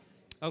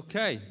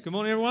Okay, good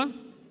morning everyone.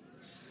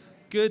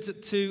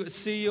 Good to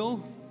see you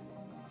all.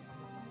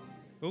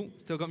 Oh,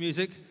 still got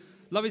music.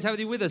 Lovely to have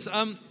you with us.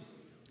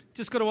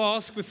 Just got to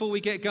ask before we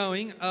get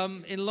going,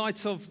 in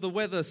light of the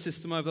weather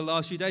system over the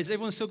last few days,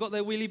 everyone still got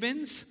their wheelie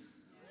bins?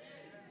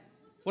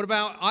 What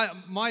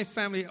about my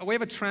family? We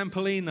have a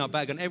trampoline up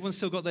back, and everyone's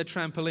still got their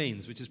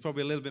trampolines, which is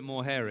probably a little bit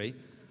more hairy.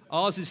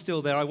 Ours is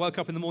still there. I woke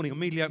up in the morning,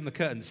 immediately opened the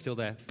curtain, it's still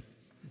there.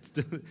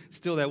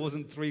 Still there,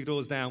 wasn't 3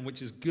 doors down,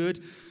 which is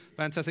good.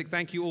 Fantastic.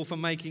 Thank you all for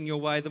making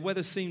your way. The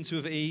weather seems to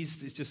have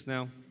eased. It's just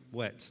now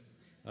wet,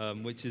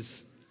 which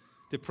is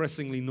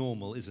depressingly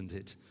normal, isn't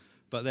it?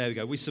 But there we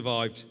go. We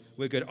survived.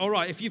 We're good. All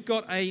right. If you've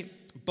got a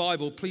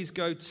Bible, please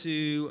go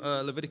to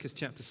Leviticus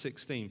chapter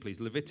 16, please.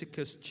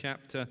 Leviticus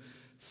chapter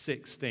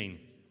 16.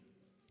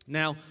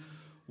 Now,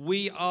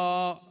 we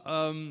are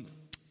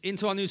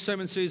into our new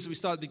sermon series that we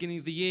started at the beginning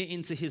of the year,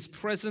 Into His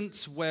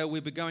Presence, where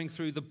we'll be going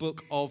through the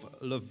book of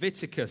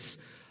Leviticus.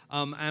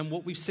 And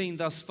what we've seen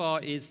thus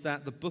far is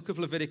that the book of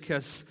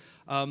Leviticus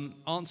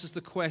answers the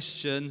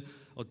question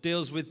or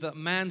deals with the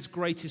man's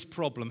greatest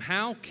problem.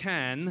 How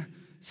can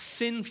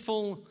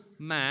sinful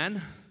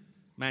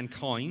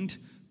mankind,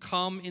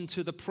 come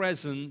into the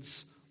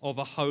presence of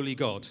a holy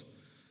God?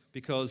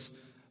 Because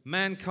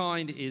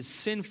mankind is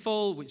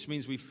sinful, which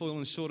means we've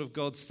fallen short of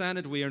God's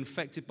standard. We are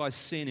infected by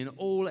sin in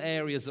all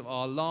areas of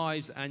our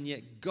lives, and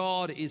yet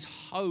God is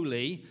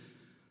holy.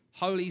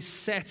 Holy,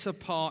 set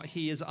apart,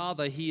 He is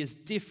other, He is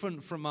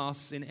different from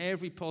us in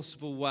every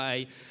possible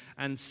way,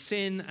 and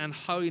sin and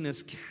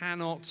holiness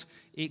cannot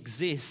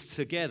exist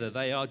together.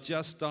 They are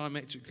just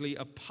diametrically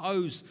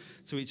opposed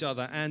to each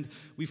other. And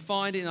we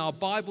find in our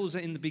Bibles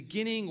that in the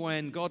beginning,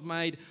 when God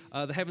made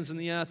the heavens and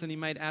the earth, and He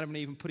made Adam and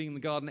Eve and put him in the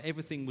garden,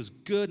 everything was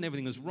good and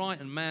everything was right,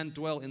 and man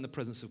dwelt in the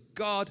presence of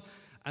God.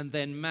 And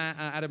then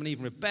Adam and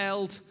Eve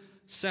rebelled,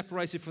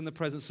 separated from the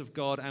presence of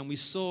God, and we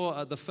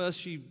saw the first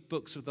few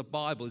books of the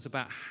Bible is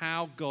about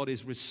how God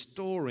is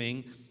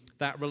restoring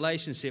that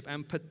relationship,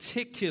 and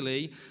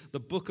particularly the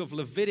book of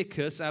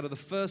Leviticus, out of the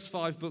first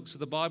 5 books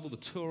of the Bible, the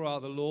Torah,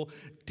 the law,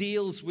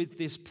 deals with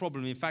this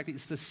problem. In fact,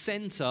 it's the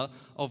center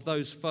of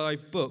those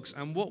 5 books,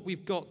 and what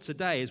we've got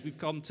today is we've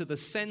come to the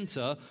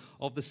center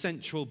of the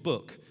central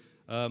book,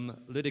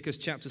 Leviticus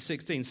chapter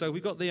 16. So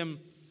we've got the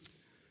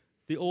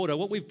order.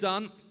 What we've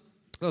done,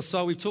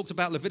 so we've talked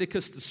about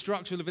Leviticus, the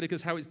structure of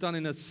Leviticus, how it's done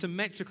in a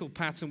symmetrical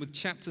pattern with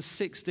chapter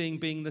 16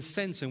 being the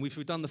center. And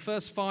we've done the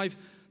first 3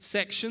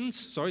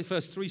 sections,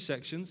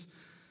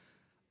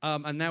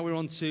 and now we're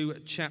on to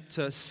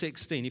chapter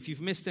 16. If you've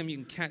missed them, you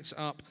can catch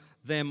up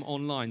them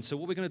online. So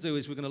what we're going to do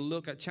is we're going to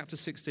look at chapter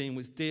 16,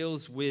 which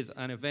deals with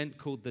an event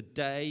called the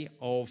Day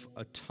of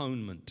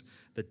Atonement.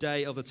 The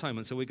Day of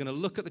Atonement. So we're going to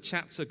look at the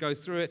chapter, go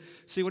through it,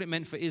 see what it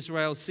meant for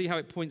Israel, see how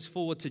it points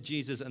forward to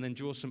Jesus, and then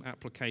draw some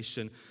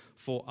application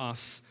for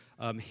us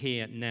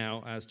here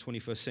now as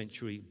 21st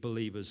century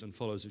believers and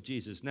followers of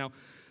Jesus. Now,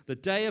 the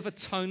Day of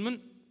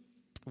Atonement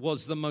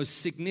was the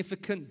most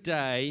significant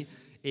day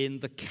in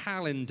the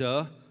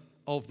calendar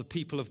of the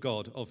people of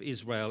God, of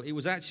Israel. It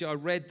was actually, I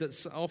read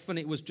that often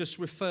it was just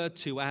referred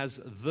to as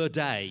the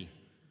day.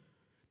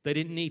 They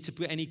didn't need to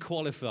put any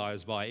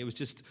qualifiers by it. It was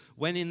just,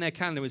 when in their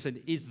calendar it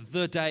said, is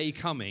the day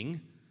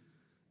coming?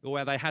 Or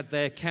where they had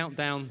their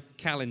countdown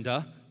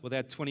calendar, where they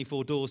had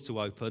 24 doors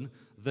to open.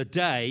 The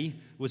day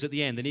was at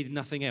the end. They needed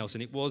nothing else.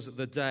 And it was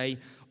the Day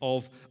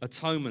of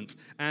Atonement.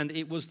 And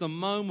it was the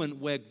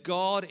moment where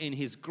God, in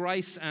His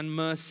grace and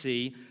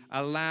mercy,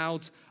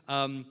 allowed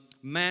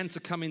man to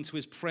come into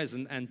His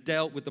presence and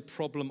dealt with the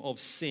problem of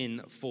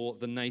sin for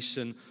the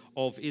nation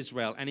of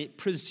Israel. And it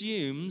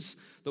presumes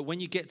that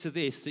when you get to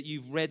this, that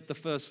you've read the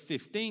first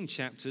 15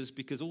 chapters,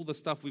 because all the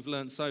stuff we've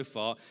learned so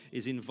far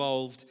is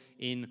involved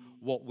in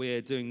what we're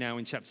doing now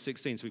in chapter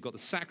 16. So we've got the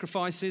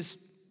sacrifices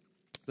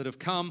that have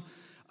come.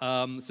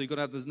 So you've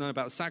got to know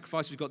about the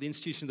sacrifice. We've got the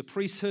institution of the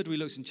priesthood. We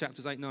looked in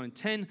chapters 8, 9, and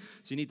 10.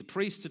 So you need the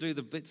priest to do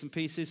the bits and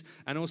pieces.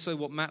 And also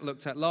what Matt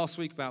looked at last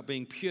week about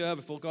being pure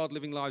before God,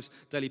 living lives,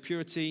 daily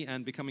purity,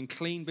 and becoming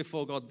clean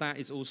before God. That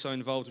is also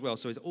involved as well.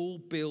 So it all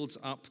builds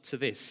up to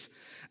this.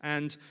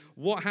 And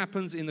what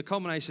happens in the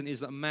culmination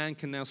is that man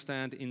can now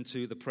stand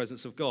into the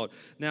presence of God.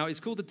 Now, it's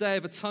called the Day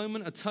of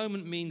Atonement.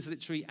 Atonement means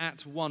literally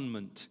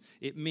at-one-ment.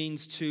 It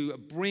means to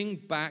bring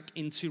back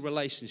into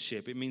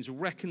relationship. It means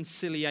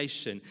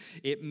reconciliation.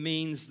 It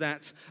means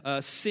that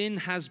sin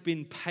has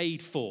been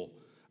paid for.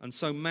 And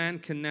so man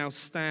can now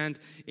stand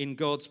in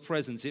God's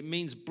presence. It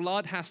means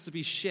blood has to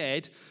be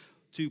shed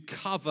to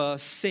cover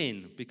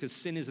sin, because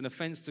sin is an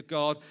offense to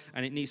God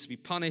and it needs to be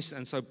punished,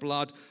 and so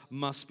blood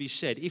must be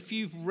shed. If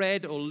you've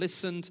read or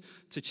listened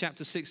to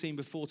chapter 16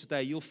 before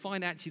today, you'll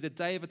find actually the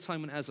Day of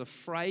Atonement as a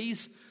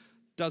phrase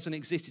doesn't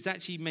exist. It's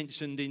actually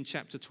mentioned in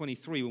chapter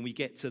 23 when we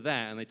get to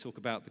that, and they talk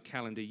about the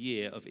calendar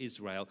year of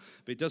Israel,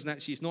 but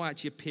it's not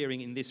actually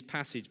appearing in this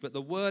passage, but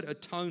the word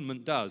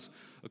atonement does,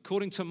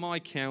 according to my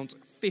count,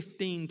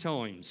 15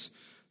 times.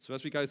 So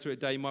as we go through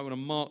it today, you might want to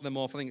mark them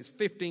off. I think it's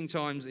 15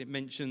 times it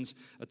mentions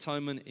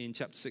atonement in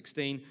chapter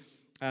 16.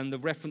 And the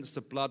reference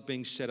to blood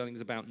being shed, I think,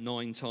 is about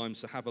 9 times,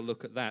 so have a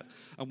look at that.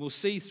 And we'll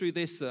see through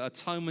this that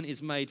atonement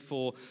is made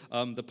for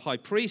the high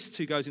priest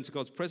who goes into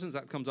God's presence.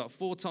 That comes up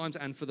 4 times.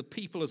 And for the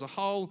people as a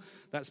whole,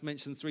 that's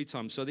mentioned 3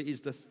 times. So that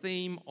is the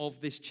theme of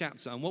this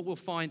chapter. And what we'll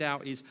find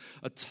out is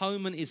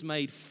atonement is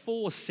made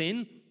for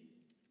sin,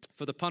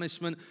 for the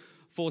punishment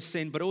for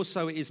sin, but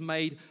also it is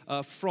made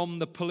from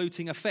the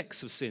polluting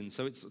effects of sin.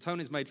 So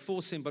atonement is made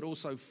for sin, but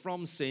also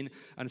from sin,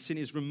 and sin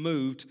is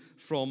removed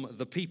from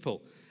the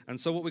people. And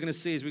so what we're going to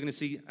see is we're going to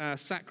see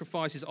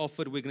sacrifices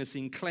offered. We're going to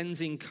see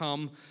cleansing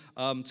come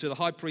to the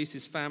high priest,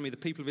 his family, the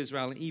people of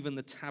Israel, and even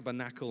the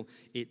tabernacle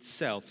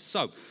itself.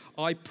 So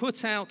I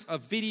put out a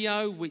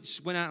video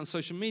which went out on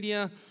social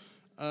media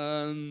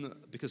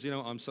because,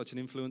 I'm such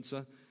an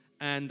influencer.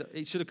 And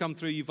it should have come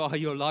through you via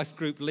your life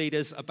group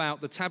leaders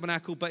about the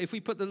tabernacle. But if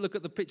we look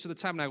at the picture of the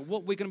tabernacle,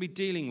 what we're going to be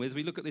dealing with,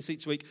 we look at this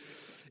each week,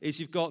 is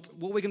what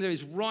we're going to do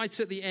is right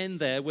at the end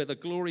there where the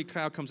glory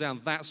cloud comes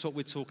down, that's what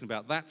we're talking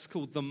about. That's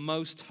called the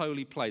most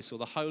holy place, or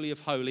the Holy of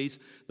Holies.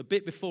 The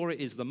bit before it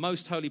is the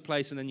most holy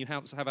place, and then you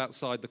have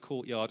outside the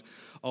courtyard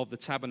of the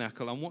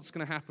tabernacle. And what's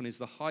going to happen is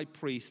the high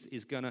priest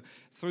is going to,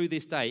 through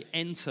this day,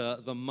 enter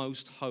the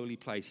most holy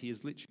place. He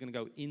is literally going to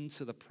go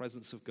into the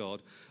presence of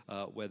God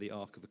where the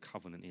Ark of the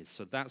Covenant is.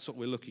 So that's what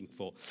we're looking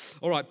for.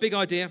 All right, big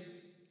idea.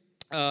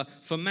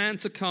 For man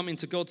to come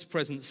into God's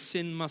presence,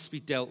 sin must be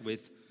dealt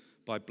with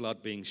by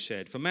blood being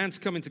shed. For man to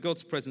come into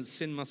God's presence,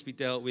 sin must be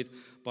dealt with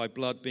by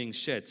blood being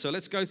shed. So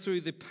let's go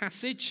through the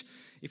passage.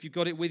 If you've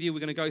got it with you,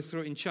 we're going to go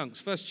through it in chunks.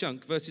 First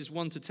chunk, verses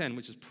 1 to 10,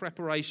 which is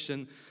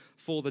preparation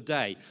for the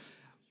day.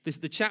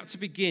 The chapter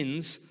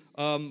begins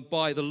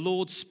by the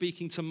Lord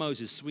speaking to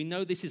Moses. So we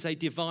know this is a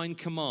divine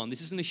command.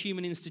 This isn't a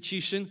human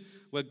institution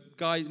where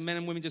men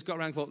and women just got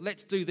around and thought,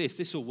 let's do this,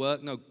 this will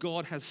work. No,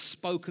 God has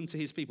spoken to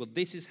his people.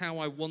 This is how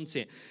I want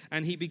it.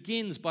 And he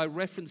begins by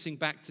referencing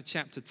back to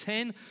chapter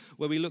 10,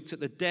 where we looked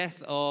at the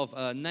death of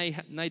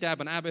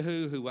Nadab and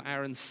Abihu, who were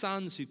Aaron's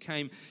sons, who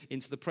came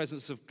into the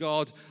presence of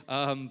God,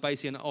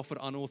 basically and offered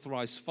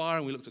unauthorized fire.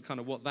 And we looked at kind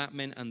of what that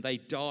meant. And they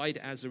died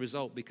as a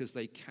result because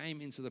they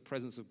came into the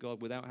presence of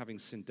God without having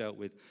sin dealt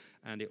with.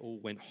 And it all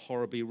went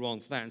horribly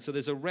wrong for that. And so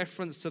there's a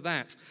reference to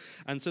that.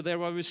 And so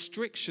there are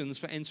restrictions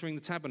for entering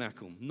the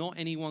tabernacle. Not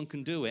anyone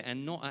can do it,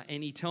 and not at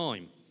any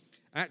time.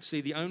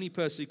 Actually, the only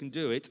person who can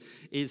do it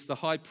is the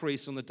high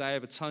priest on the Day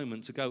of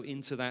Atonement to go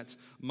into that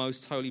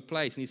most holy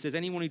place. And he says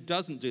anyone who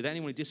doesn't do that,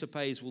 anyone who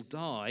disobeys will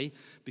die,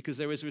 because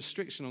there is a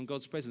restriction on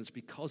God's presence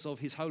because of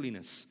his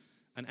holiness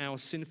and our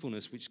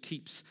sinfulness, which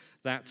keeps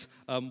that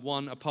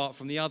one apart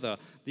from the other.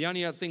 The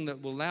only other thing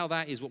that will allow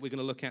that is what we're going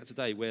to look at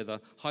today, where the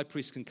high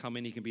priest can come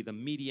in. He can be the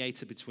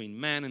mediator between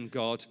man and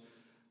God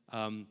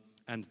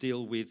and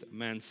deal with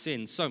man's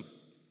sin. So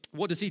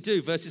what does he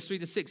do? Verses 3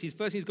 to 6.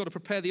 He's got to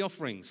prepare the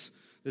offerings.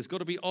 There's got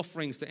to be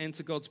offerings to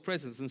enter God's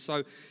presence. And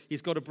so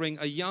he's got to bring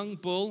a young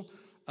bull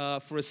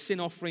for a sin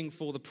offering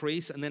for the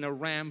priest, and then a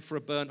ram for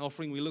a burnt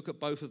offering. We look at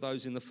both of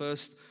those in the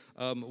first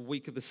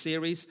week of the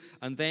series.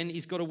 And then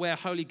he's got to wear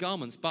holy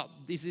garments. But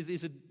this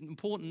is an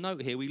important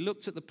note here. We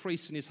looked at the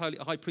priest and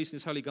high priest in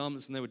his holy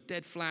garments, and there were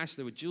dead flash,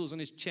 there were jewels on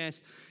his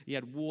chest. He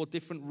wore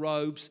different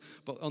robes.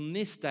 But on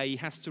this day, he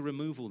has to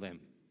remove all them.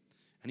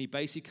 And he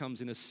basically comes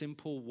in a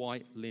simple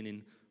white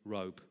linen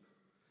robe.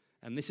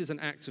 And this is an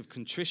act of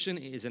contrition.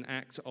 It is an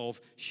act of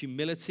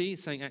humility,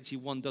 saying actually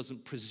one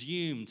doesn't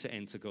presume to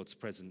enter God's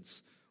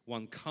presence.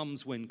 One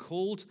comes when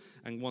called,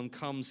 and one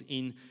comes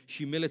in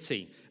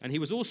humility. And he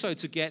was also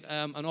to get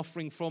an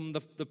offering from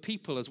the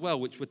people as well,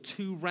 which were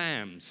 2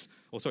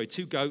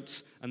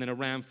 goats, and then a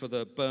ram for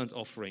the burnt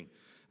offering.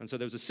 And so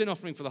there was a sin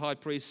offering for the high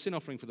priest, sin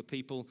offering for the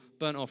people,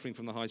 burnt offering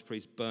from the high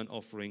priest, burnt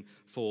offering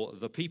for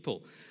the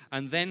people.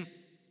 And then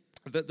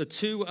the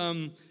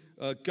 2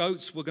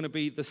 goats were going to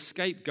be the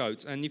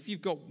scapegoat. And if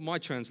you've got my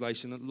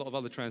translation, a lot of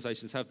other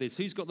translations have this.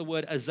 Who's got the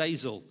word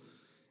Azazel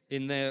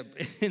in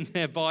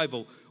their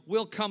Bible?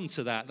 We'll come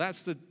to that.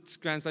 That's the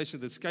translation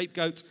of the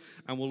scapegoat,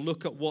 and we'll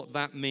look at what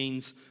that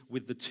means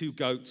with the 2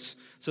 goats.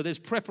 So there's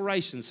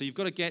preparation. So you've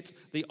got to get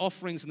the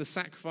offerings and the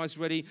sacrifice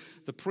ready.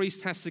 The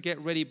priest has to get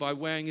ready by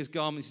wearing his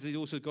garments. He's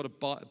also got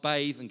to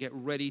bathe and get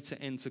ready to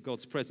enter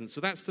God's presence. So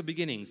that's the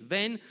beginnings.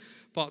 Then,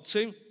 part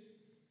 2.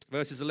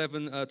 Verses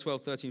 11,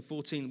 12, 13,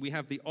 14, we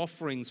have the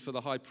offerings for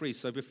the high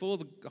priest. So before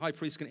the high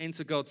priest can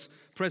enter God's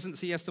presence,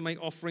 he has to make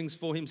offerings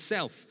for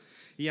himself.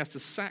 He has to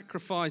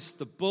sacrifice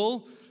the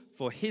bull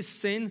for his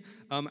sin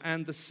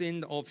and the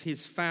sin of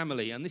his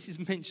family. And this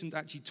is mentioned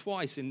actually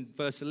twice in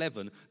verse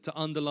 11 to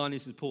underline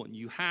it's important.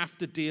 You have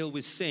to deal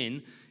with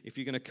sin if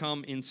you're going to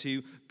come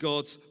into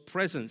God's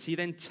presence. He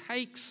then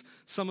takes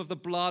some of the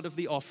blood of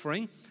the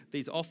offering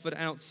that's offered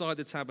outside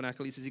the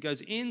tabernacle. He says he goes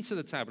into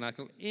the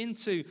tabernacle,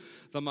 into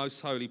the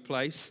most holy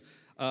place,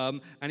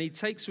 and he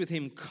takes with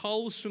him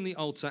coals from the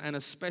altar and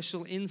a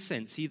special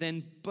incense. He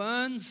then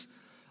burns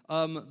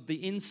the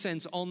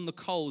incense on the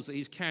coals that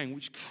he's carrying,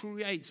 which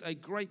creates a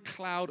great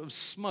cloud of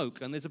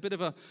smoke. And there's a bit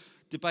of a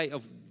debate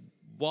of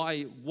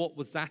Why? What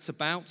was that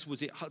about?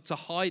 Was it to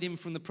hide him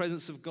from the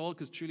presence of God?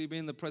 Because truly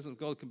being in the presence of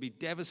God can be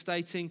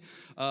devastating.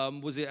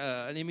 Was it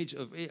an image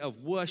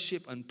of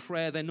worship and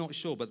prayer? They're not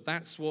sure, but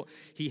that's what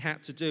he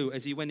had to do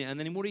as he went in. And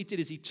then what he did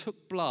is he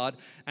took blood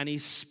and he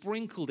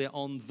sprinkled it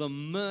on the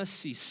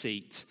mercy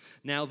seat.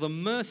 Now, the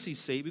mercy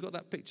seat, we got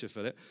that picture,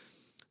 Philip.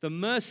 The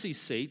mercy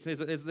seat, there's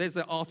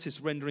the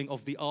artist's rendering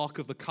of the Ark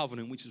of the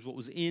Covenant, which is what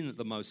was in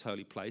the most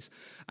holy place.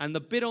 And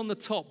the bit on the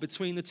top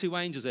between the two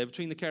angels there,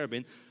 between the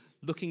cherubim,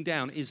 looking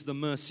down, is the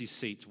mercy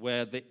seat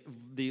where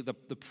the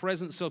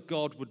presence of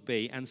God would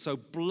be. And so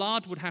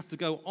blood would have to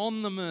go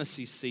on the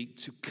mercy seat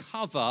to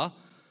cover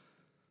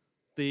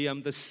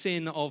the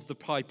sin of the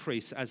high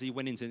priest as he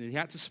went into it. And he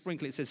had to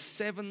sprinkle it. It says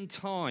 7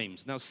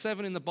 times. Now,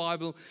 7 in the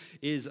Bible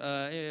is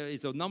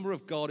a number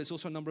of God. It's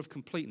also a number of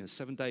completeness.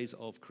 7 days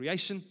of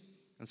creation.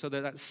 And so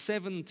that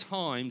 7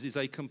 times is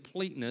a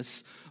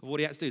completeness of what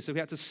he had to do. So he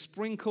had to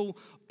sprinkle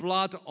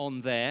blood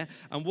on there.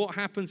 And what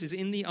happens is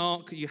in the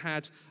ark, you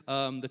had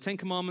the 10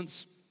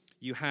 Commandments,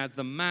 you had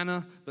the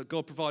manna that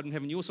God provided in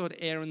heaven. You also had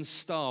Aaron's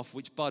staff,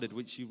 which budded,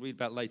 which you read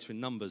about later in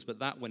Numbers, but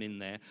that went in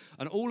there.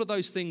 And all of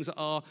those things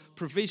are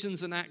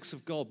provisions and acts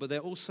of God, but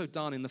they're also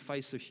done in the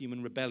face of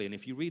human rebellion.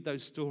 If you read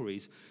those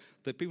stories,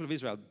 the people of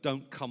Israel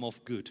don't come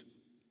off good.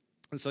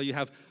 And so you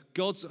have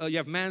you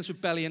have man's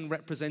rebellion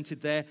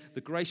represented there,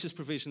 the gracious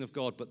provision of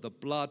God, but the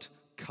blood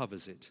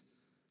covers it.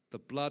 The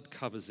blood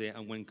covers it,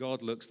 and when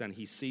God looks down,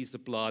 he sees the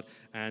blood,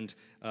 and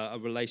a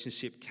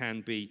relationship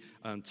can be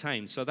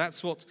tamed. So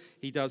that's what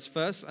he does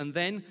first. And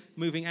then,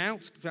 moving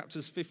out,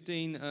 chapters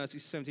 15, 16,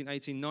 17,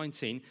 18,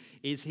 19,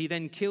 is he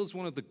then kills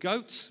one of the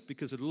goats,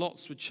 because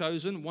lots were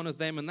chosen, one of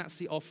them, and that's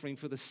the offering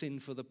for the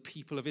sin for the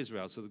people of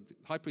Israel. So the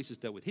high priest has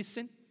dealt with his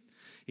sin.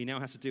 He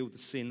now has to deal with the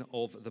sin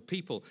of the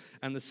people.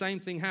 And the same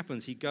thing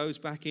happens. He goes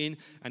back in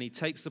and he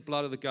takes the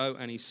blood of the goat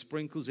and he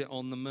sprinkles it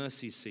on the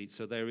mercy seat.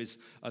 So there is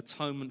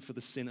atonement for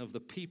the sin of the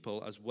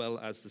people as well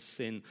as the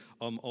sin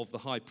of the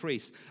high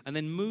priest. And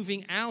then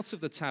moving out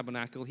of the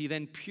tabernacle, he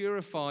then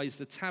purifies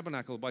the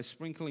tabernacle by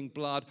sprinkling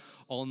blood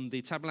on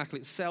the tabernacle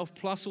itself,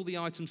 plus all the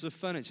items of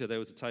furniture. There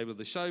was the table of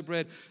the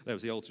showbread, there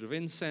was the altar of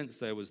incense,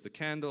 there was the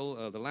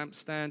candle, the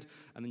lampstand,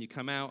 and then you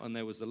come out and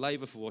there was the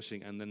laver for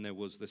washing, and then there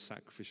was the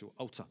sacrificial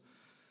altar.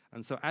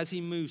 And so as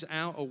he moves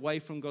out away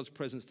from God's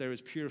presence, there is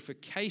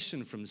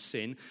purification from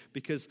sin,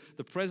 because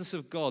the presence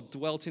of God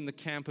dwelt in the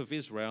camp of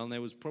Israel, and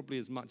there was probably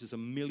as much as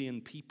 1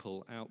 million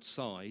people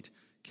outside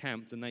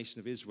camped the nation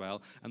of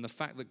Israel. And the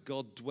fact that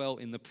God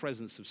dwelt in the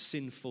presence of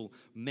sinful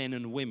men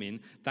and women,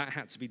 that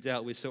had to be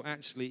dealt with. So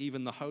actually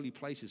even the holy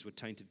places were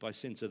tainted by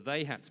sin, so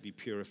they had to be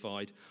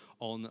purified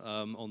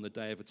on the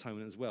Day of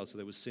Atonement as well. So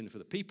there was sin for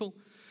the people,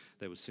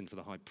 there was sin for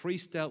the high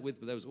priest dealt with,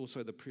 but there was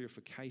also the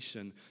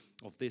purification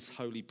of this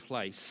holy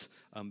place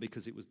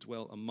because it was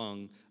dwelt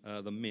among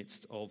the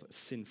midst of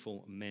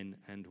sinful men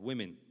and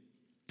women.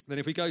 Then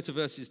if we go to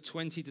verses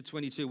 20 to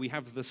 22, we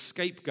have the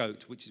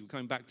scapegoat, which is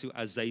coming back to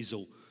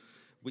Azazel,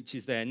 which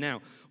is there.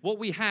 Now, what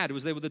we had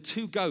was there were the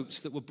 2 goats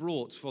that were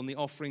brought from the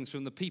offerings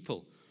from the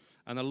people.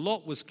 And a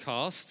lot was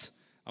cast,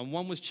 and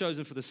one was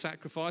chosen for the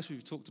sacrifice,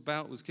 we've talked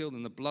about, was killed,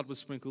 and the blood was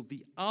sprinkled.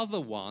 The other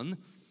one,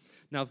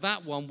 now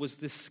that one was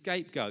the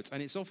scapegoat,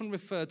 and it's often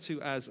referred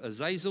to as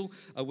Azazel,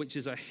 which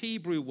is a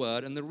Hebrew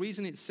word, and the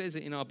reason it says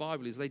it in our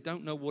Bible is they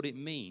don't know what it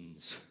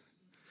means.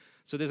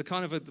 So there's a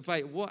kind of a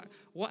debate. What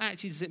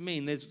actually does it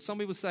mean? Some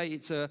people say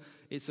it's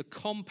a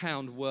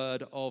compound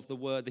word of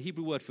the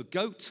Hebrew word for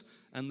goat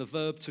and the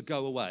verb to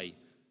go away.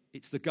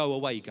 It's the go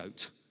away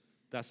goat.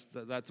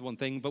 That's one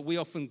thing. But we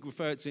often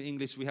refer it to in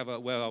English. We have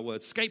our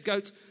word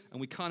scapegoat, and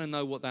we kind of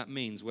know what that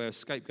means, where a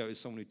scapegoat is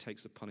someone who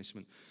takes the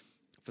punishment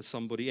for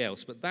somebody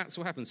else. But that's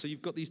what happens. So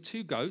you've got these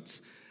 2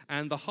 goats,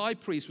 and the high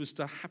priest was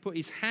to put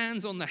his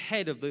hands on the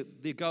head of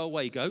the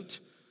go-away goat,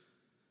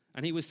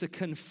 and he was to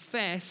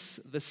confess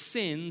the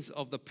sins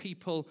of the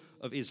people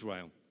of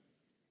Israel.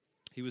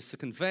 He was to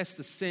confess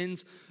the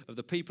sins of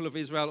the people of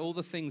Israel, all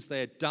the things they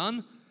had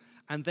done,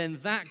 and then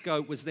that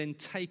goat was then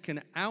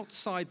taken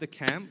outside the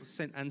camp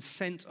and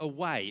sent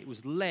away. It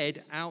was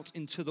led out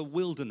into the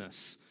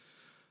wilderness.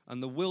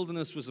 And the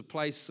wilderness was a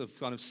place of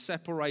kind of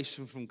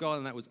separation from God,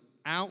 and that was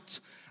out,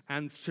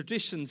 and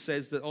tradition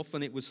says that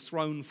often it was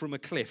thrown from a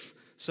cliff,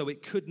 so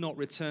it could not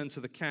return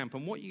to the camp.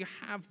 And what you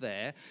have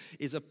there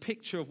is a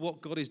picture of what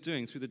God is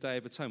doing through the Day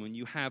of Atonement.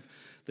 You have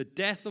the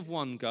death of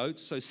one goat,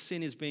 so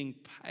sin is being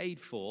paid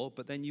for,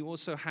 but then you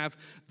also have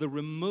the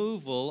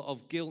removal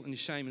of guilt and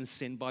shame and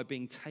sin by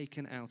being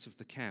taken out of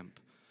the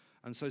camp.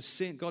 And so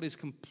God is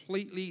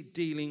completely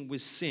dealing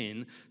with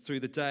sin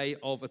through the Day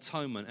of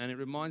Atonement. And it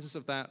reminds us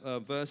of that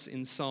verse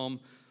in Psalm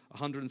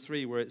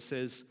 103 where it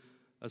says,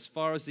 "As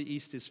far as the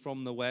east is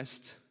from the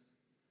west,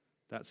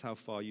 that's how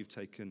far you've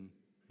taken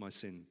my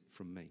sin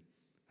from me."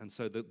 And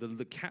so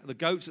the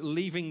goat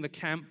leaving the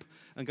camp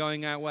and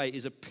going our way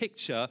is a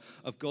picture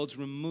of God's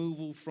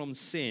removal from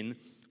sin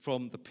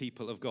from the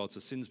people of God. So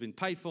sin's been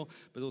paid for,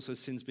 but also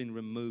sin's been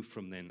removed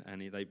from them,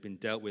 and they've been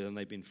dealt with, and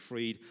they've been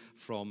freed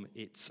from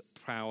its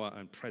power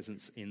and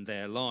presence in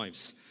their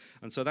lives.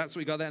 And so that's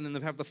what we got there. And then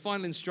they have the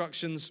final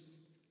instructions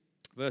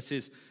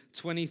verses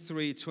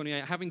 23,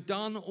 28. Having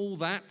done all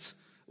that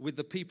with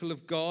the people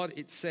of God,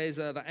 it says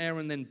that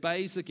Aaron then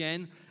bathes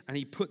again and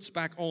he puts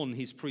back on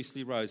his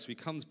priestly robes. So he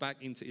comes back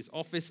into his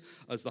office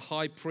as the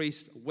high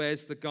priest,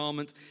 wears the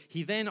garment.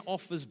 He then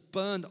offers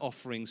burnt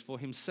offerings for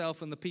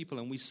himself and the people.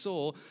 And we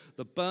saw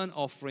the burnt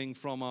offering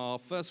from our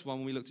first one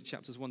when we looked at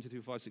chapters 1, 2,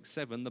 3, 5, 6,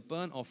 7. The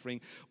burnt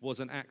offering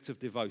was an act of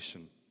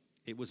devotion.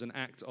 It was an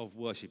act of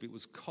worship. It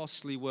was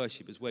costly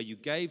worship. It's where you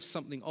gave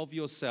something of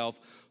yourself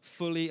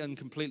fully and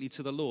completely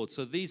to the Lord.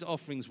 So these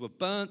offerings were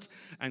burnt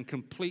and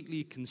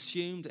completely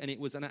consumed, and it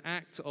was an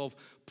act of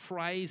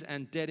praise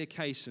and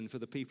dedication for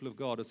the people of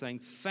God, of saying,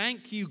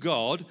 thank you,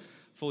 God,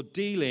 for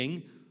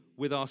dealing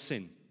with our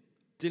sin.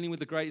 Dealing with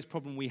the greatest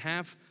problem we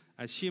have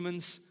as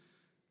humans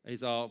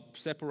is our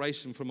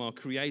separation from our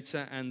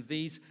Creator, and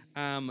these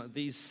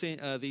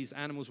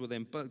animals were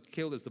then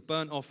killed as the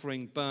burnt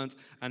offering, burnt,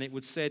 and it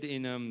was said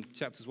in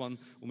chapters 1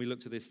 when we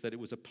looked at this that it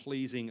was a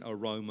pleasing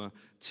aroma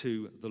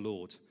to the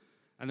Lord.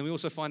 And then we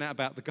also find out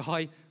about the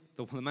guy,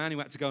 the man who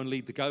had to go and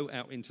lead the goat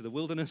out into the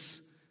wilderness.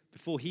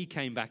 Before he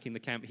came back in the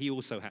camp, he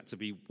also had to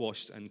be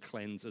washed and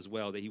cleansed as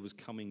well, that he was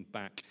coming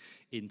back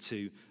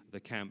into the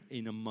camp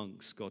in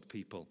amongst God's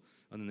people.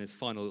 And then there's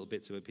final little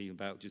bits of it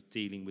about just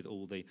dealing with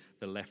all the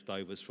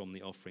leftovers from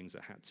the offerings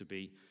that had to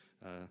be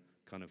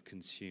kind of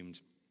consumed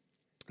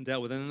and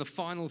dealt with. And then the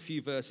final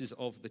few verses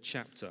of the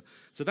chapter.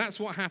 So that's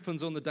what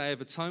happens on the Day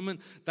of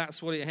Atonement.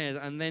 That's what it has.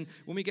 And then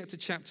when we get to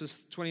chapters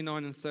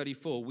 29 and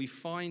 34, we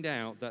find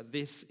out that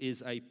this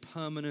is a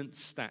permanent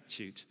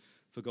statute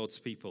for God's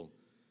people.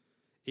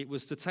 It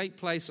was to take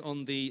place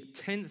on the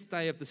 10th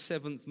day of the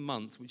 7th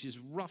month, which is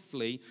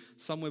roughly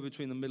somewhere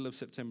between the middle of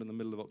September and the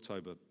middle of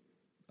October.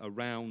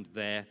 Around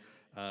there,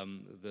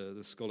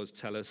 the scholars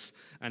tell us,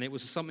 and it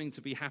was something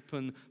to be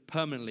happen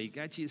permanently.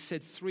 Actually, it's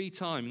said 3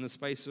 times in the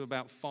space of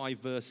about 5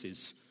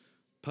 verses.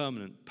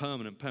 Permanent,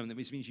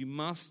 which means you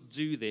must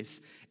do this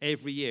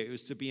every year. It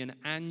was to be an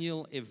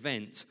annual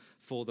event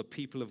for the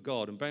people of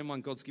God. And bear in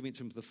mind, God's giving it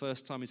to them for the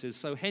first time. He says,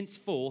 so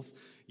henceforth,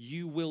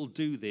 you will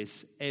do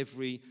this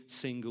every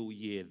single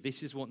year.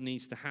 This is what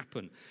needs to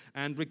happen.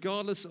 And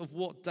regardless of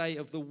what day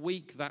of the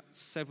week that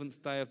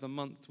 7th day of the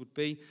month would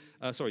be,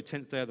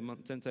 10th day of the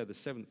month, 10th day of the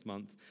 7th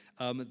month,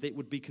 it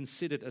would be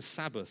considered a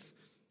Sabbath.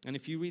 And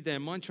if you read there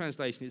in my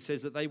translation, it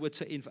says that they were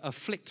to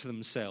afflict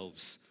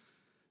themselves.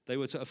 They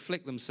were to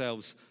afflict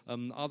themselves.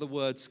 Other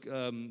words,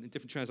 in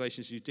different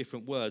translations use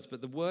different words,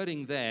 but the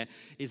wording there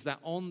is that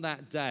on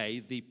that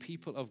day, the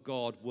people of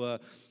God were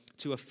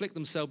to afflict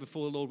themselves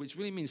before the Lord, which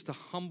really means to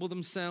humble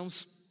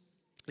themselves.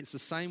 It's the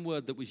same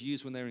word that was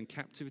used when they were in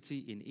captivity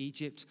in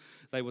Egypt.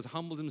 They would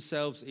humble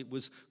themselves. It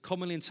was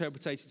commonly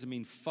interpreted to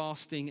mean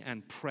fasting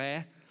and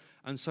prayer.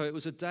 And so it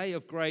was a day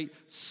of great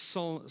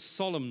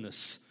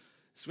solemnness.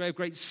 It's a day of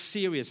great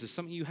seriousness,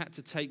 something you had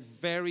to take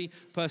very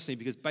personally,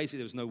 because basically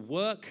there was no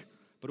work,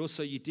 but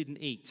also you didn't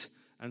eat.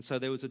 And so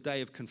there was a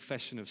day of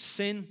confession of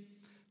sin,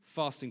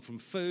 fasting from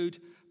food,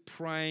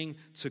 praying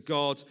to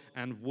God,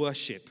 and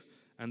worship.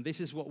 And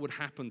this is what would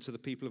happen to the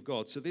people of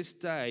God. So this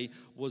day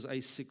was a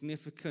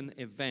significant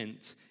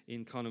event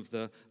in kind of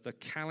the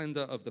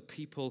calendar of the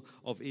people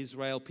of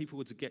Israel. People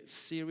were to get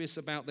serious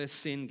about their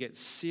sin, get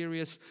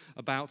serious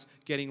about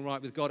getting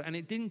right with God. And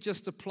it didn't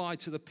just apply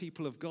to the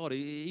people of God. It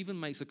even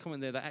makes a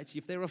comment there that actually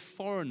if there are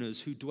foreigners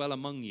who dwell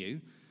among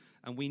you,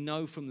 and we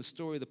know from the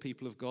story of the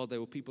people of God, there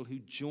were people who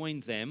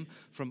joined them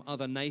from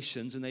other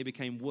nations and they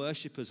became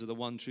worshippers of the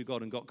one true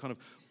God and got kind of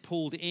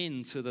pulled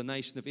into the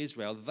nation of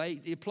Israel.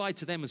 It applied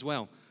to them as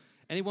well.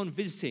 Anyone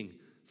visiting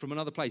from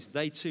another place,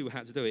 they too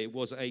had to do it. It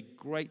was a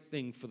great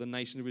thing for the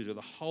nation of Israel.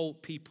 The whole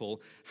people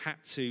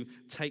had to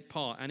take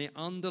part. And it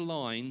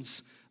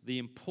underlines the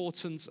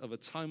importance of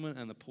atonement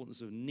and the importance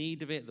of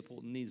need of it, the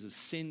important needs of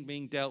sin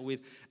being dealt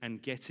with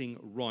and getting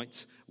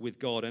right with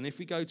God. And if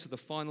we go to the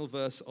final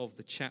verse of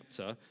the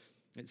chapter,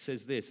 it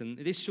says this, and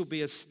this shall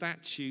be a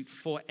statute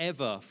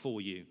forever for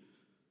you,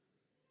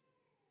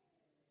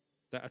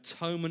 that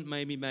atonement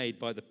may be made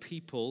by the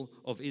people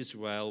of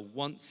Israel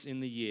once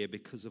in the year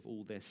because of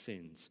all their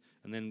sins.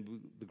 And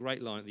then the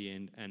great line at the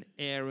end, and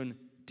Aaron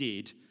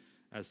did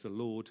as the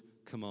Lord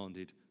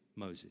commanded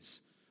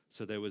Moses.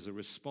 So there was a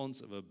response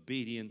of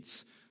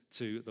obedience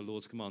to the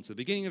Lord's command. So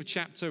the beginning of the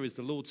chapter is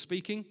the Lord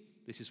speaking.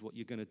 This is what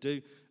you're going to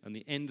do. And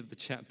the end of the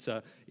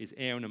chapter is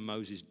Aaron and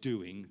Moses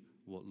doing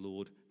what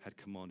Lord had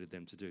commanded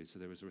them to do. So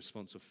there was a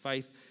response of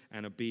faith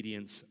and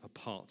obedience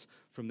apart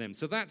from them.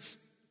 So that's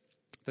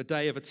the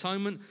Day of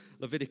Atonement,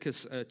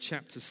 Leviticus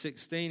chapter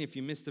 16. If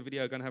you missed the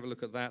video, go and have a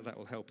look at that. That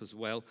will help as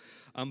well.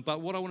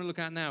 But what I want to look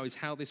at now is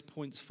how this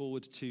points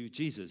forward to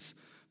Jesus.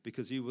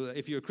 Because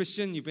if you're a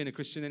Christian, you've been a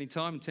Christian any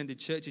time, attended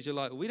churches, you're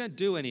like, we don't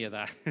do any of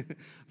that.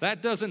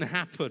 That doesn't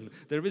happen.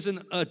 There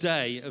isn't a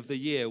day of the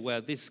year where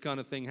this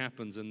kind of thing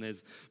happens and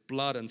there's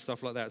blood and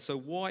stuff like that. So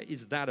why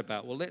is that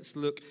about? Well, let's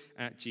look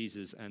at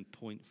Jesus and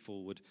point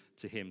forward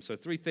to him. So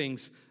 3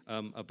 things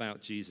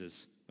about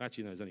Jesus.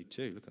 Actually, no, there's only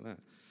 2. Look at that.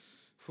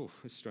 Whew,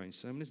 it's a strange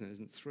sermon, isn't it?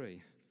 Isn't it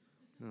 3?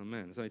 Oh,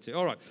 man, there's only 2.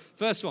 All right,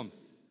 first one.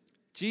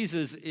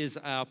 Jesus is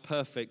our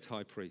perfect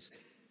high priest.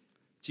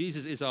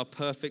 Jesus is our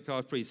perfect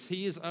high priest.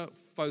 He is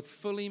both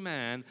fully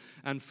man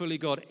and fully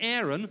God.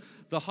 Aaron,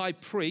 the high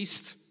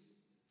priest,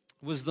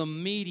 was the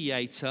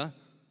mediator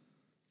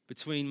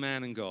between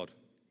man and God.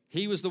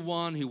 He was the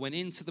one who went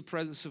into the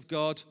presence of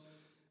God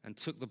and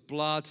took the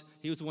blood.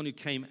 He was the one who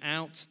came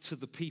out to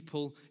the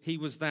people. He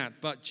was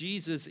that. But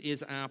Jesus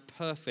is our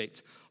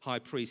perfect high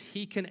priest.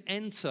 He can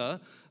enter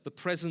the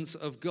presence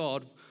of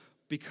God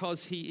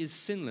because he is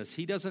sinless.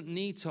 He doesn't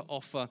need to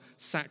offer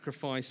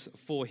sacrifice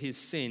for his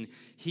sin.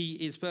 He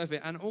is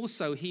perfect. And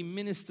also, he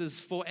ministers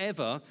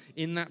forever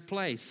in that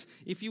place.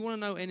 If you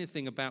want to know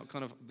anything about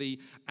kind of the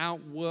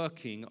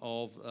outworking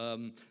of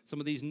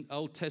some of these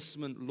Old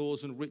Testament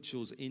laws and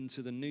rituals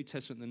into the New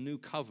Testament, the New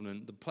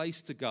Covenant, the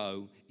place to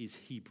go is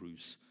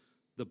Hebrews.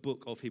 The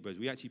book of Hebrews.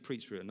 We actually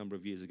preached through it a number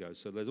of years ago,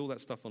 so there's all that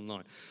stuff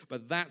online.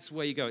 But that's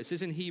where you go. It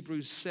says in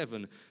Hebrews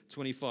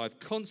 7:25,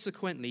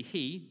 consequently,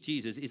 he,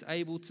 Jesus, is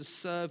able to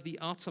serve the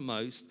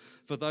uttermost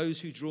for those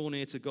who draw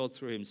near to God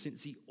through him,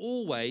 since he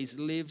always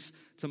lives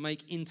to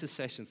make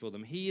intercession for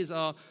them. He is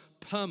our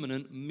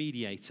permanent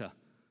mediator.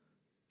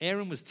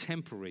 Aaron was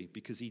temporary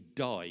because he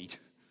died.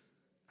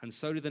 And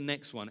so did the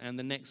next one, and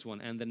the next one,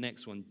 and the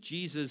next one.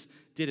 Jesus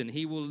didn't.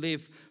 He will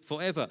live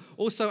forever.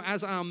 Also,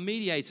 as our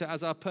mediator,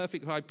 as our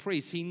perfect high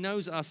priest, he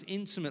knows us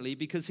intimately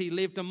because he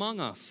lived among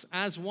us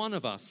as one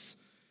of us.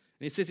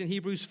 And it says in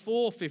Hebrews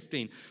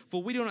 4:15,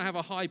 for we do not have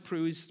a high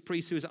priest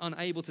who is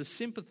unable to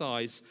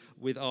sympathize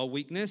with our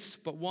weakness,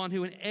 but one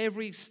who in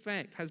every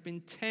respect has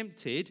been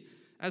tempted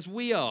as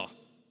we are,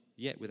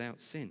 yet without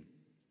sin.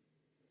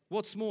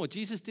 What's more,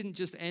 Jesus didn't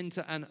just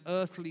enter an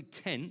earthly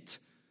tent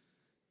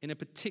in a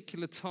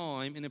particular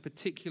time, in a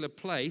particular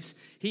place.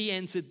 He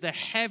entered the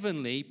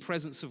heavenly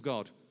presence of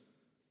God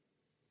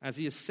as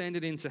he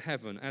ascended into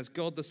heaven as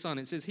God the Son.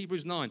 It says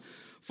Hebrews 9,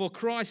 for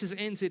Christ has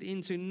entered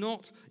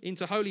not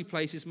into holy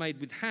places made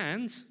with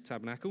hands,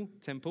 tabernacle,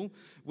 temple,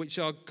 which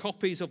are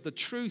copies of the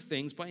true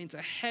things, but into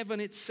heaven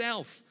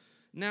itself,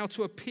 now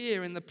to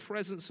appear in the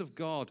presence of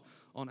God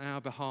on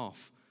our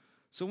behalf.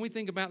 So when we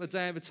think about the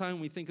Day of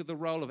Atonement, we think of the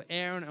role of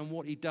Aaron and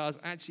what he does.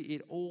 Actually,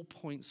 it all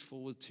points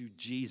forward to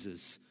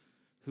Jesus,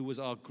 who was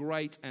our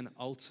great and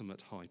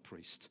ultimate high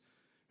priest,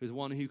 who was the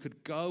one who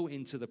could go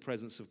into the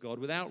presence of God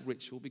without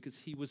ritual because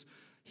he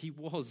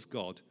was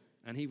God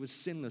and he was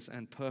sinless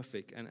and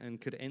perfect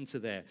and could enter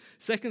there.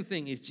 Second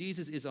thing is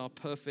Jesus is our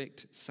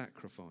perfect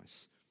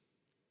sacrifice.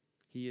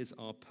 He is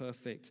our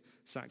perfect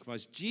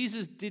sacrifice.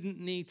 Jesus didn't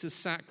need to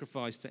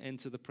sacrifice to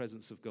enter the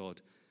presence of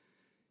God.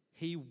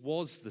 He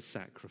was the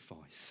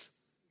sacrifice.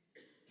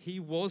 He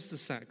was the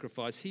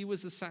sacrifice. He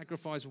was the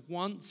sacrifice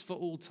once for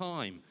all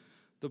time.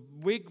 The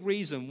big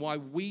reason why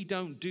we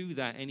don't do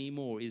that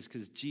anymore is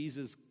because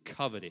Jesus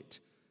covered it.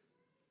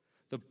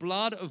 The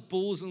blood of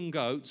bulls and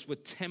goats were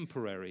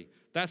temporary.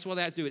 That's why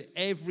they had to do it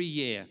every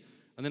year.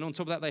 And then on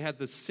top of that, they had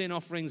the sin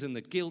offerings and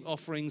the guilt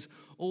offerings,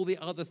 all the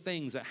other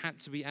things that had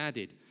to be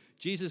added.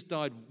 Jesus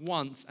died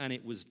once and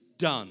it was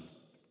done.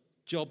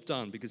 Job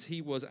done, because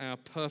he was our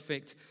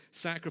perfect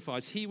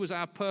sacrifice. He was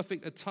our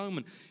perfect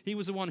atonement. He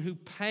was the one who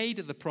paid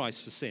the price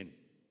for sin.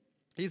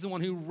 He's the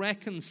one who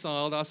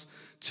reconciled us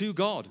to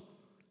God,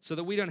 so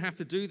that we don't have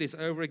to do this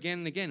over again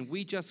and again.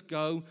 We just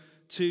go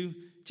to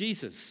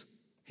Jesus.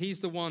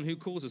 He's the one who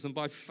calls us, and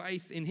by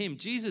faith in him.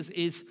 Jesus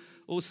is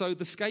also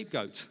the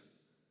scapegoat.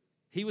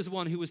 He was the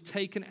one who was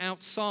taken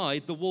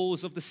outside the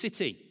walls of the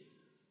city,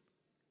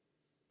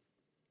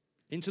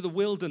 into the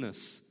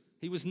wilderness.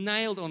 He was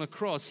nailed on a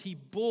cross. He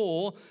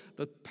bore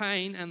the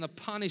pain and the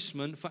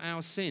punishment for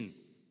our sin.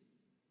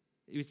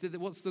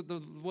 What's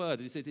the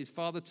word? He said his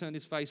father turned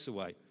his face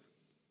away,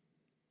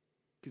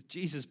 because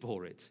Jesus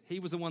bore it. He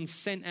was the one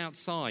sent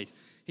outside.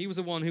 He was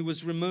the one who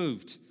was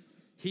removed.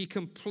 He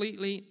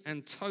completely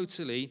and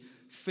totally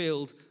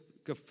fulfilled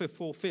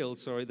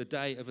the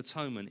Day of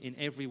Atonement in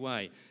every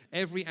way.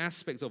 Every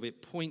aspect of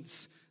it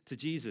points to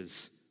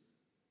Jesus.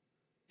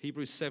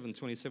 Hebrews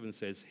 7:27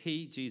 says,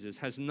 he, Jesus,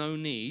 has no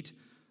need,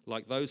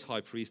 like those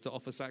high priests, to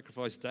offer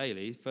sacrifice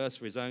daily, first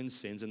for his own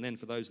sins and then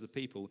for those of the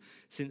people,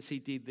 since he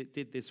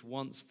did this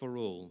once for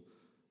all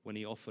when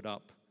he offered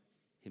up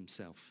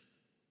himself.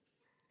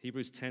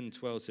 Hebrews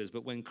 10:12 says,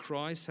 but when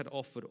Christ had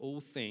offered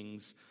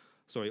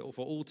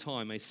for all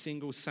time, a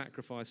single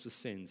sacrifice for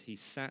sins, he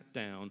sat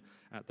down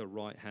at the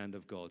right hand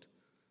of God.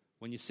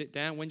 When you sit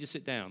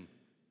down,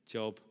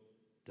 job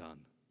done.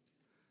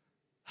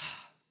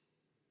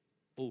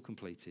 All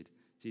completed.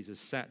 Jesus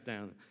sat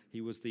down. He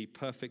was the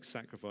perfect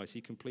sacrifice.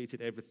 He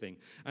completed everything.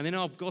 And in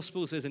our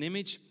Gospels, there's an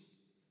image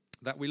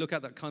that we look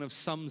at that kind of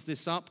sums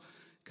this up.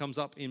 It comes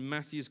up in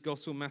Matthew's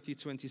Gospel, Matthew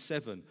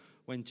 27.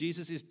 When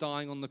Jesus is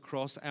dying on the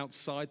cross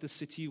outside the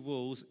city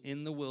walls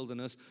in the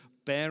wilderness,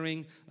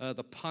 bearing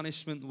the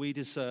punishment we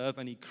deserve,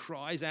 and he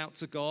cries out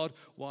to God,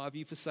 why have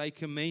you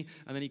forsaken me?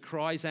 And then he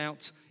cries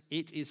out,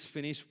 it is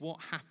finished. What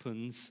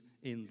happens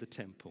in the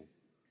temple?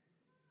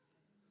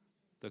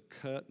 The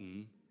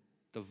curtain,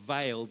 the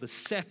veil, the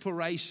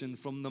separation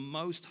from the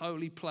most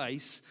holy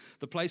place,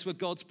 the place where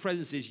God's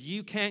presence is,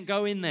 you can't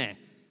go in there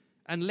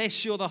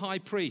unless you're the high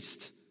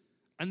priest.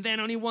 And then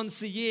only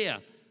once a year.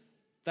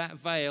 That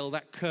veil,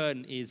 that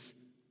curtain is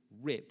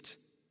ripped.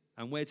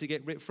 And where to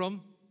get ripped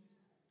from?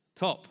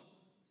 Top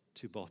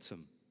to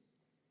bottom.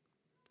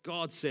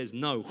 God says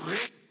no,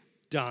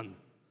 done.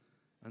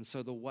 And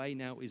so the way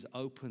now is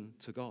open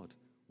to God.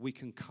 We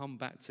can come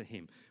back to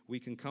him. We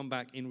can come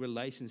back in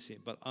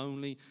relationship, but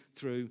only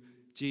through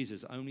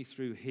Jesus, only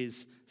through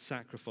his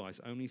sacrifice,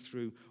 only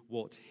through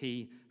what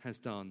he has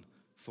done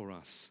for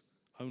us.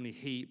 Only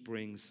he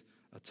brings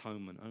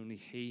atonement. Only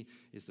he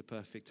is the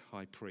perfect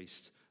high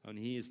priest.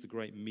 Only he is the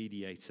great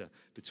mediator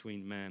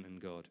between man and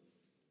God.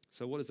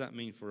 So what does that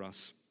mean for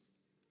us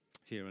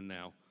here and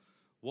now?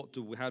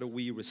 How do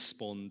we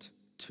respond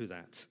to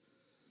that?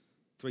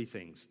 3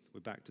 things.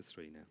 We're back to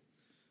 3 now.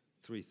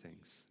 3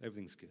 things.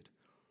 Everything's good.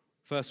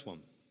 First one,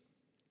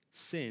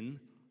 sin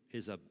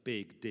is a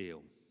big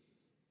deal.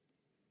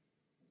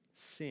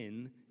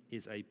 Sin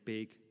is a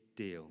big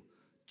deal.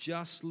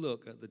 Just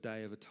look at the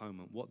Day of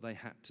Atonement, what they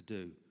had to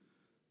do.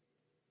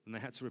 And they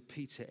had to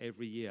repeat it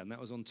every year. And that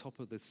was on top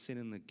of the sin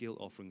and the guilt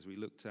offerings we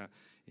looked at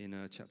in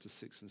chapter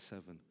 6 and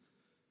 7.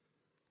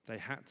 They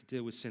had to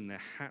deal with sin.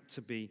 There had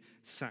to be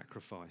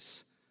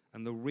sacrifice.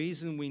 And the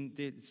reason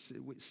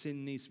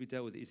sin needs to be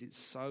dealt with is it's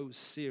so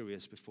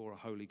serious before a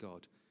holy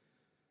God.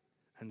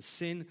 And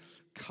sin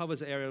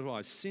covers area of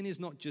life. Sin is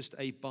not just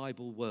a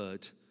Bible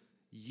word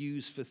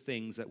used for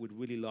things that we'd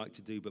really like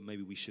to do, but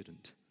maybe we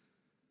shouldn't.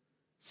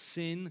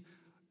 Sin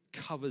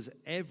covers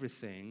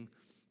everything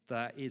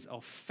that is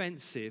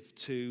offensive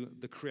to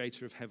the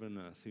creator of heaven and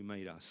earth who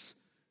made us.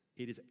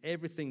 It is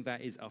everything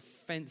that is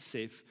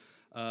offensive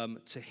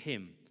to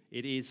him.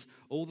 It is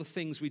all the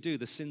things we do,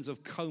 the sins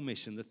of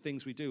commission, the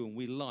things we do, and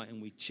we lie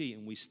and we cheat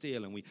and we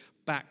steal and we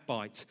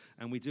backbite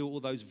and we do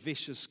all those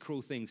vicious,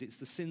 cruel things. It's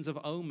the sins of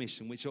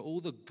omission, which are all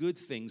the good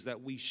things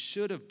that we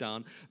should have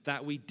done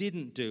that we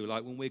didn't do,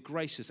 like when we're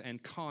gracious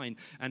and kind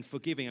and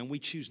forgiving, and we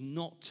choose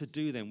not to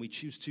do them. We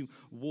choose to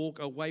walk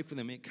away from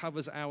them. It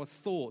covers our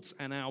thoughts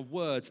and our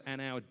words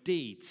and our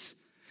deeds.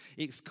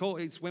 It's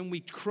when we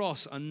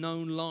cross a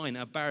known line,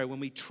 a barrier, when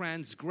we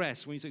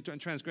transgress. When you say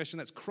transgression,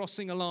 that's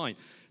crossing a line.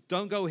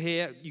 Don't go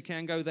here, you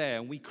can go there.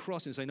 And we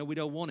cross and say, no, we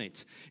don't want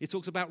it. It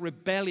talks about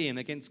rebellion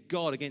against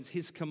God, against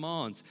his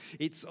commands.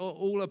 It's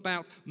all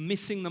about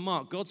missing the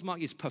mark. God's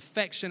mark is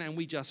perfection, and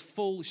we just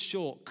fall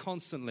short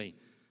constantly.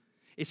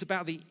 It's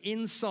about the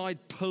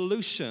inside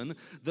pollution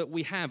that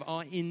we have,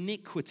 our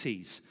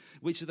iniquities,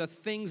 which are the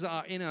things that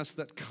are in us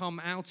that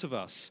come out of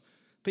us.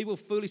 People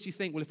foolishly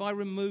think, well, if I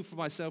remove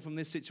myself from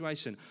this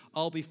situation,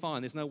 I'll be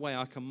fine. There's no way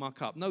I can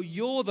muck up. No,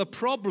 you're the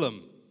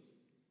problem.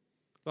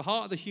 The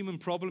heart of the human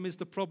problem is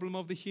the problem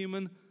of the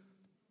human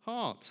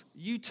heart.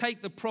 You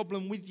take the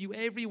problem with you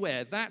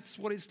everywhere. That's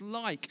what it's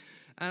like.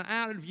 And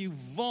out of you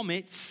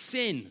vomit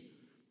sin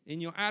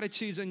in your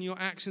attitudes and your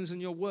actions and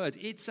your words.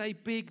 It's a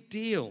big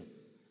deal.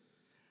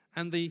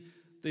 And the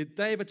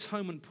Day of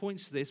Atonement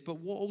points to this, but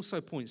what also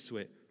points to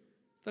it?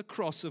 The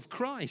cross of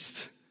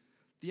Christ.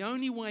 The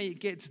only way it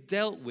gets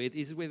dealt with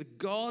is with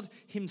God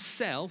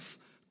himself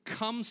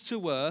comes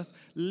to earth,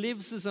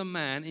 lives as a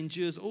man,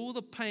 endures all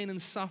the pain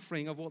and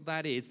suffering of what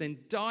that is, then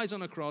dies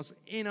on a cross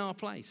in our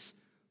place.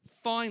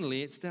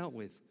 Finally, it's dealt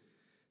with.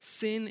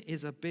 Sin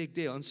is a big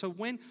deal. And so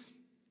when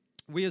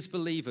we as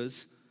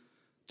believers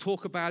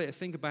talk about it,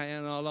 think about it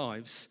in our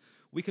lives,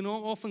 we can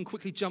often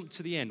quickly jump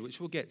to the end, which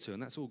we'll get to,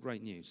 and that's all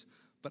great news.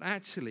 But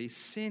actually,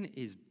 sin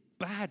is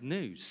bad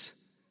news.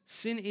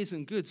 Sin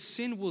isn't good.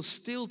 Sin will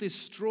still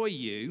destroy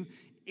you,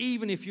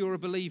 even if you're a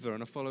believer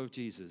and a follower of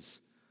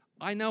Jesus.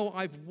 I know,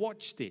 I've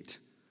watched it.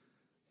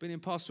 Been in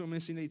pastoral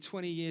ministry nearly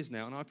 20 years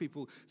now, and I've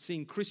people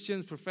seen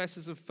Christians,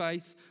 professors of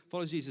faith,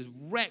 followers of Jesus,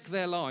 wreck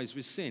their lives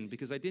with sin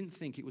because they didn't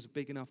think it was a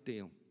big enough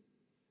deal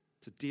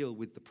to deal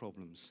with the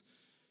problems,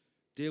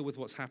 deal with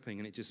what's happening,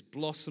 and it just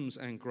blossoms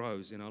and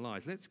grows in our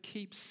lives. Let's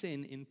keep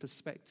sin in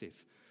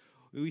perspective.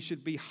 We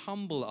should be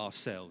humble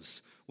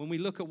ourselves. When we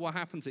look at what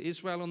happened to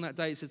Israel on that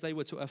day, it says they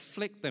were to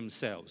afflict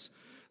themselves.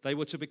 They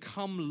were to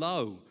become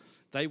low.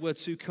 They were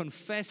to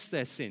confess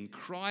their sin,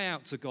 cry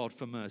out to God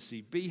for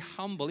mercy, be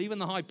humble. Even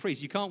the high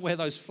priest, you can't wear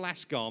those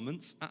flash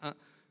garments.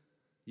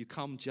 You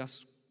come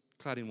just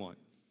clad in white.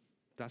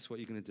 That's what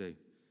you're going to do.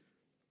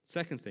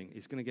 Second thing,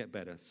 it's going to get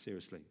better,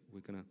 seriously.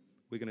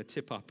 We're going to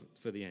tip up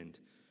for the end.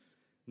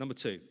 Number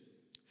 2,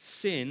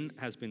 sin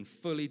has been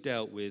fully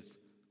dealt with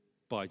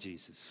by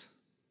Jesus.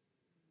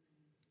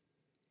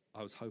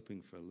 I was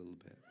hoping for a little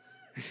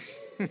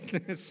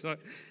bit. So,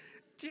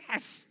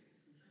 yes!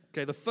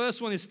 Okay, the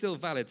first one is still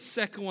valid.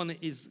 Second one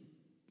is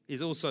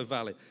also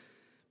valid.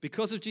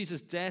 Because of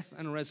Jesus' death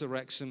and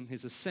resurrection,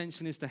 his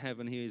ascension is to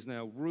heaven, he is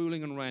now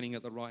ruling and reigning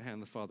at the right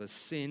hand of the Father.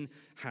 Sin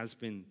has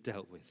been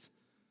dealt with.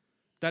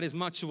 That is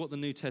much of what the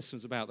New Testament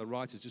is about. The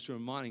writers just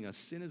reminding us,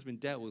 sin has been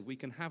dealt with. We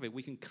can have it.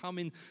 We can come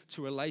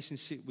into a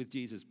relationship with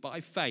Jesus. By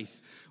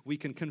faith, we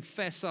can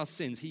confess our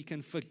sins. He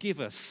can forgive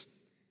us.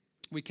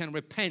 We can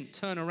repent,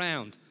 turn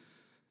around,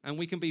 and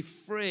we can be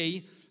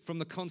free from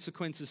the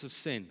consequences of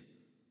sin.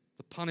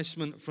 The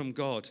punishment from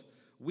God.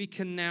 We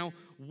can now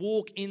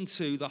walk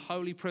into the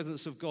holy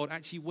presence of God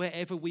actually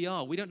wherever we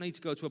are. We don't need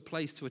to go to a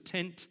place, to a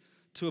tent,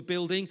 to a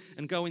building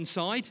and go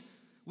inside.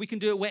 We can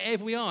do it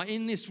wherever we are,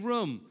 in this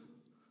room,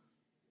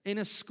 in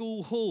a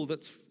school hall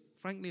that's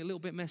frankly a little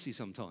bit messy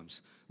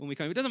sometimes when we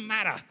come. It doesn't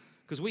matter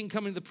because we can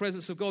come into the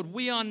presence of God.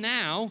 We are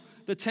now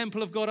the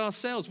temple of God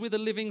ourselves. We're the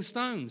living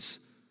stones.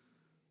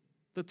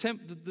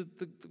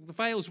 The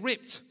veil's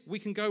ripped. We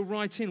can go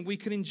right in. We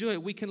can enjoy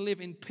it. We can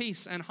live in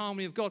peace and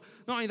harmony of God.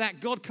 Not only that,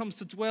 God comes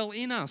to dwell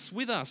in us,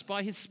 with us,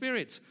 by his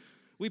Spirit.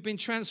 We've been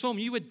transformed.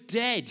 You were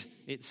dead,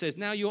 it says.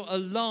 Now you're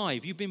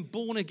alive. You've been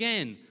born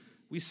again.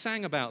 We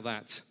sang about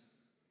that.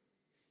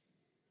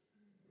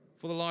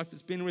 For the life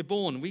that's been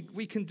reborn.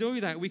 We can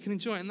do that. We can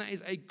enjoy it. And that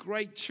is a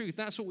great truth.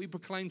 That's what we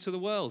proclaim to the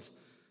world.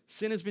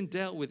 Sin has been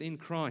dealt with in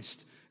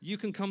Christ. You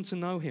can come to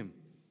know him.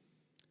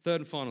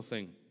 Third and final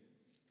thing.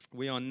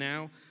 We are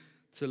now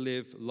to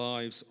live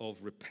lives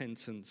of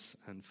repentance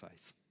and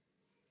faith.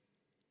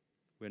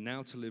 We're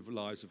now to live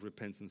lives of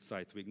repentance and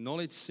faith. We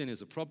acknowledge sin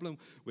is a problem.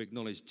 We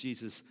acknowledge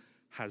Jesus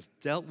has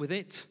dealt with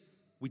it.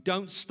 We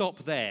don't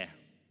stop there.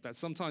 That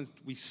sometimes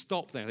we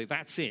stop there. Like,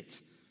 that's it.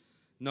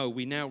 No,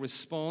 we now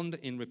respond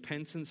in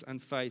repentance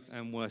and faith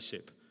and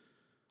worship.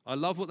 I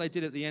love what they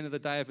did at the end of the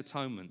Day of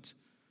Atonement.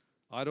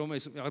 I'd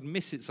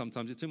miss it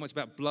sometimes. It's too much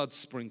about blood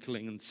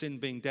sprinkling and sin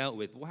being dealt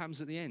with. But what happens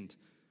at the end?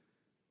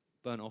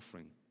 Burnt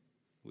offering,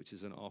 which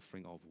is an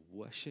offering of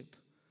worship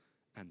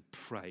and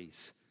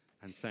praise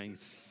and saying,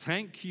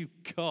 thank you,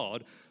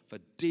 God, for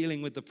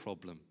dealing with the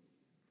problem.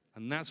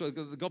 And that's what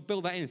God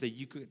built that in.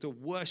 You get to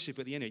worship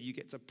at the end of it. You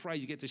get to pray.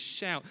 You get to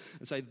shout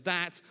and say,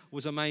 that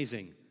was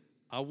amazing.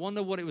 I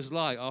wonder what it was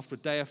like after a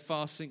day of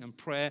fasting and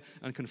prayer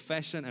and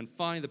confession and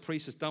finally the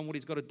priest has done what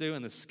he's got to do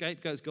and the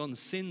scapegoat's gone, the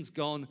sin's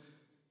gone.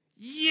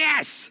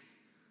 Yes!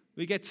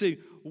 We get to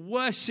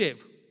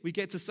worship. We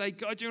get to say,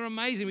 God, you're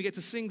amazing. We get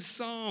to sing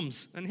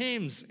psalms and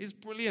hymns. It's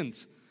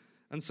brilliant.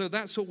 And so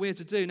that's what we're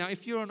to do. Now,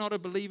 if you're not a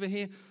believer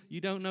here, you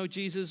don't know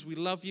Jesus, we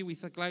love you, we're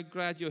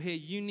glad you're here.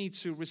 You need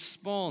to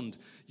respond.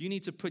 You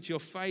need to put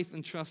your faith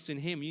and trust in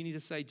him. You need to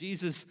say,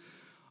 Jesus,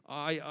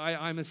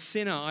 I'm a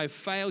sinner. I've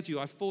failed you.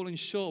 I've fallen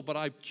short, but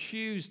I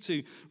choose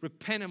to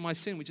repent of my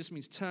sin, which just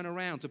means turn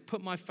around, to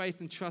put my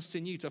faith and trust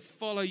in you, to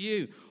follow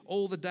you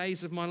all the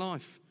days of my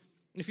life.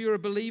 If you're a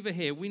believer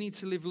here, we need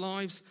to live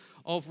lives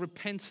of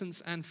repentance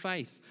and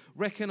faith,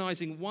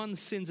 recognizing one,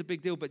 sin's a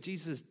big deal, but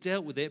Jesus has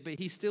dealt with it, but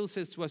he still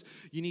says to us,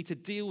 you need to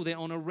deal with it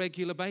on a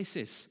regular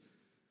basis.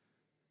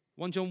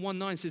 1 John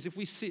 1:9 says, if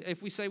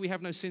we say we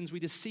have no sins, we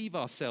deceive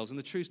ourselves and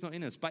the truth's not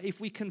in us. But if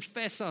we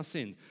confess our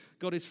sin,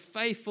 God is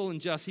faithful and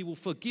just. He will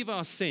forgive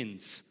our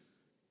sins.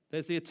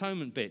 There's the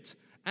atonement bit.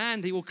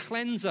 And he will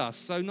cleanse us.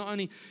 So not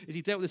only has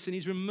he dealt with the sin,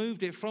 he's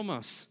removed it from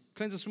us.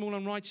 Cleanse us from all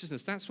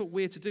unrighteousness. That's what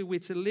we're to do. We're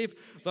to live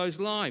those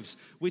lives.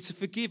 We're to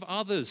forgive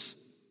others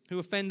who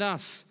offend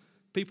us.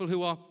 People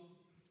who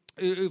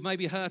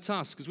maybe hurt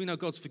us. Because we know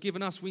God's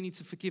forgiven us. We need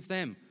to forgive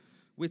them.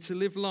 We're to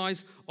live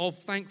lives of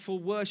thankful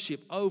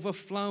worship,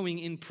 overflowing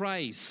in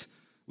praise.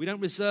 We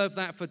don't reserve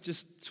that for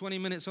just 20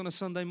 minutes on a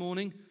Sunday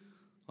morning.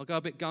 I'll go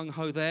a bit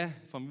gung-ho there.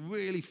 If I'm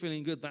really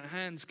feeling good, the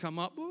hands come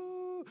up,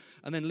 woo,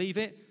 and then leave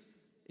it.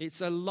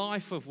 It's a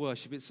life of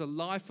worship. It's a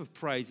life of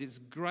praise. It's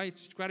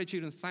great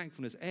gratitude and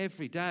thankfulness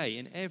every day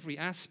in every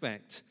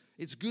aspect.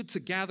 It's good to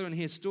gather and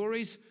hear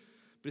stories,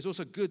 but it's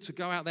also good to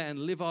go out there and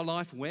live our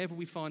life wherever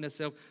we find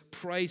ourselves,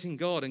 praising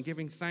God and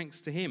giving thanks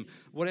to him.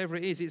 Whatever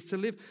it is, it's to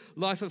live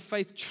life of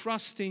faith,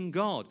 trusting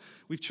God.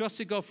 We've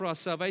trusted God for our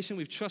salvation.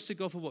 We've trusted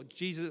God for what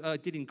Jesus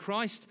did in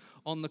Christ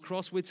on the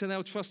cross. We're to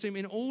now trust him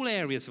in all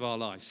areas of our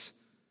lives.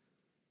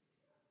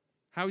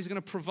 How he's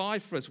going to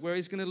provide for us, where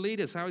he's going to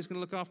lead us, how he's going to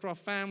look after our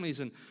families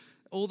and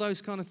all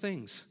those kind of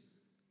things.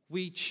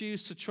 We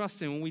choose to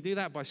trust him, and we do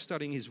that by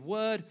studying his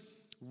word,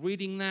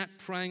 reading that,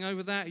 praying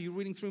over that. Are you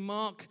reading through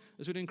Mark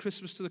as we're doing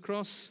Christmas to the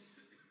Cross?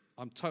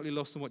 I'm totally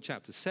lost on what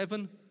chapter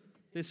 7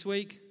 this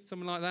week,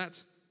 something like that.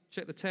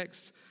 Check the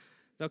texts.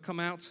 They'll come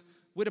out.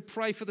 We're to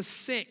pray for the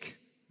sick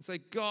and say,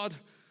 God's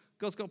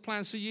got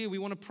plans for you. We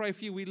want to pray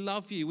for you. We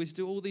love you. We're to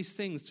do all these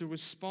things to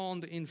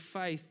respond in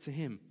faith to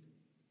him.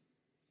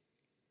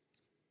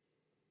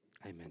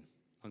 Amen.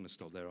 I'm going to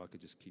stop there. I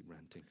could just keep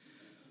ranting.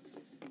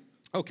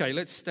 Okay,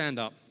 let's stand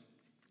up.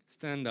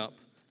 Stand up.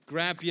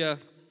 Grab your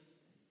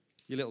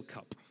little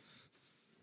cup.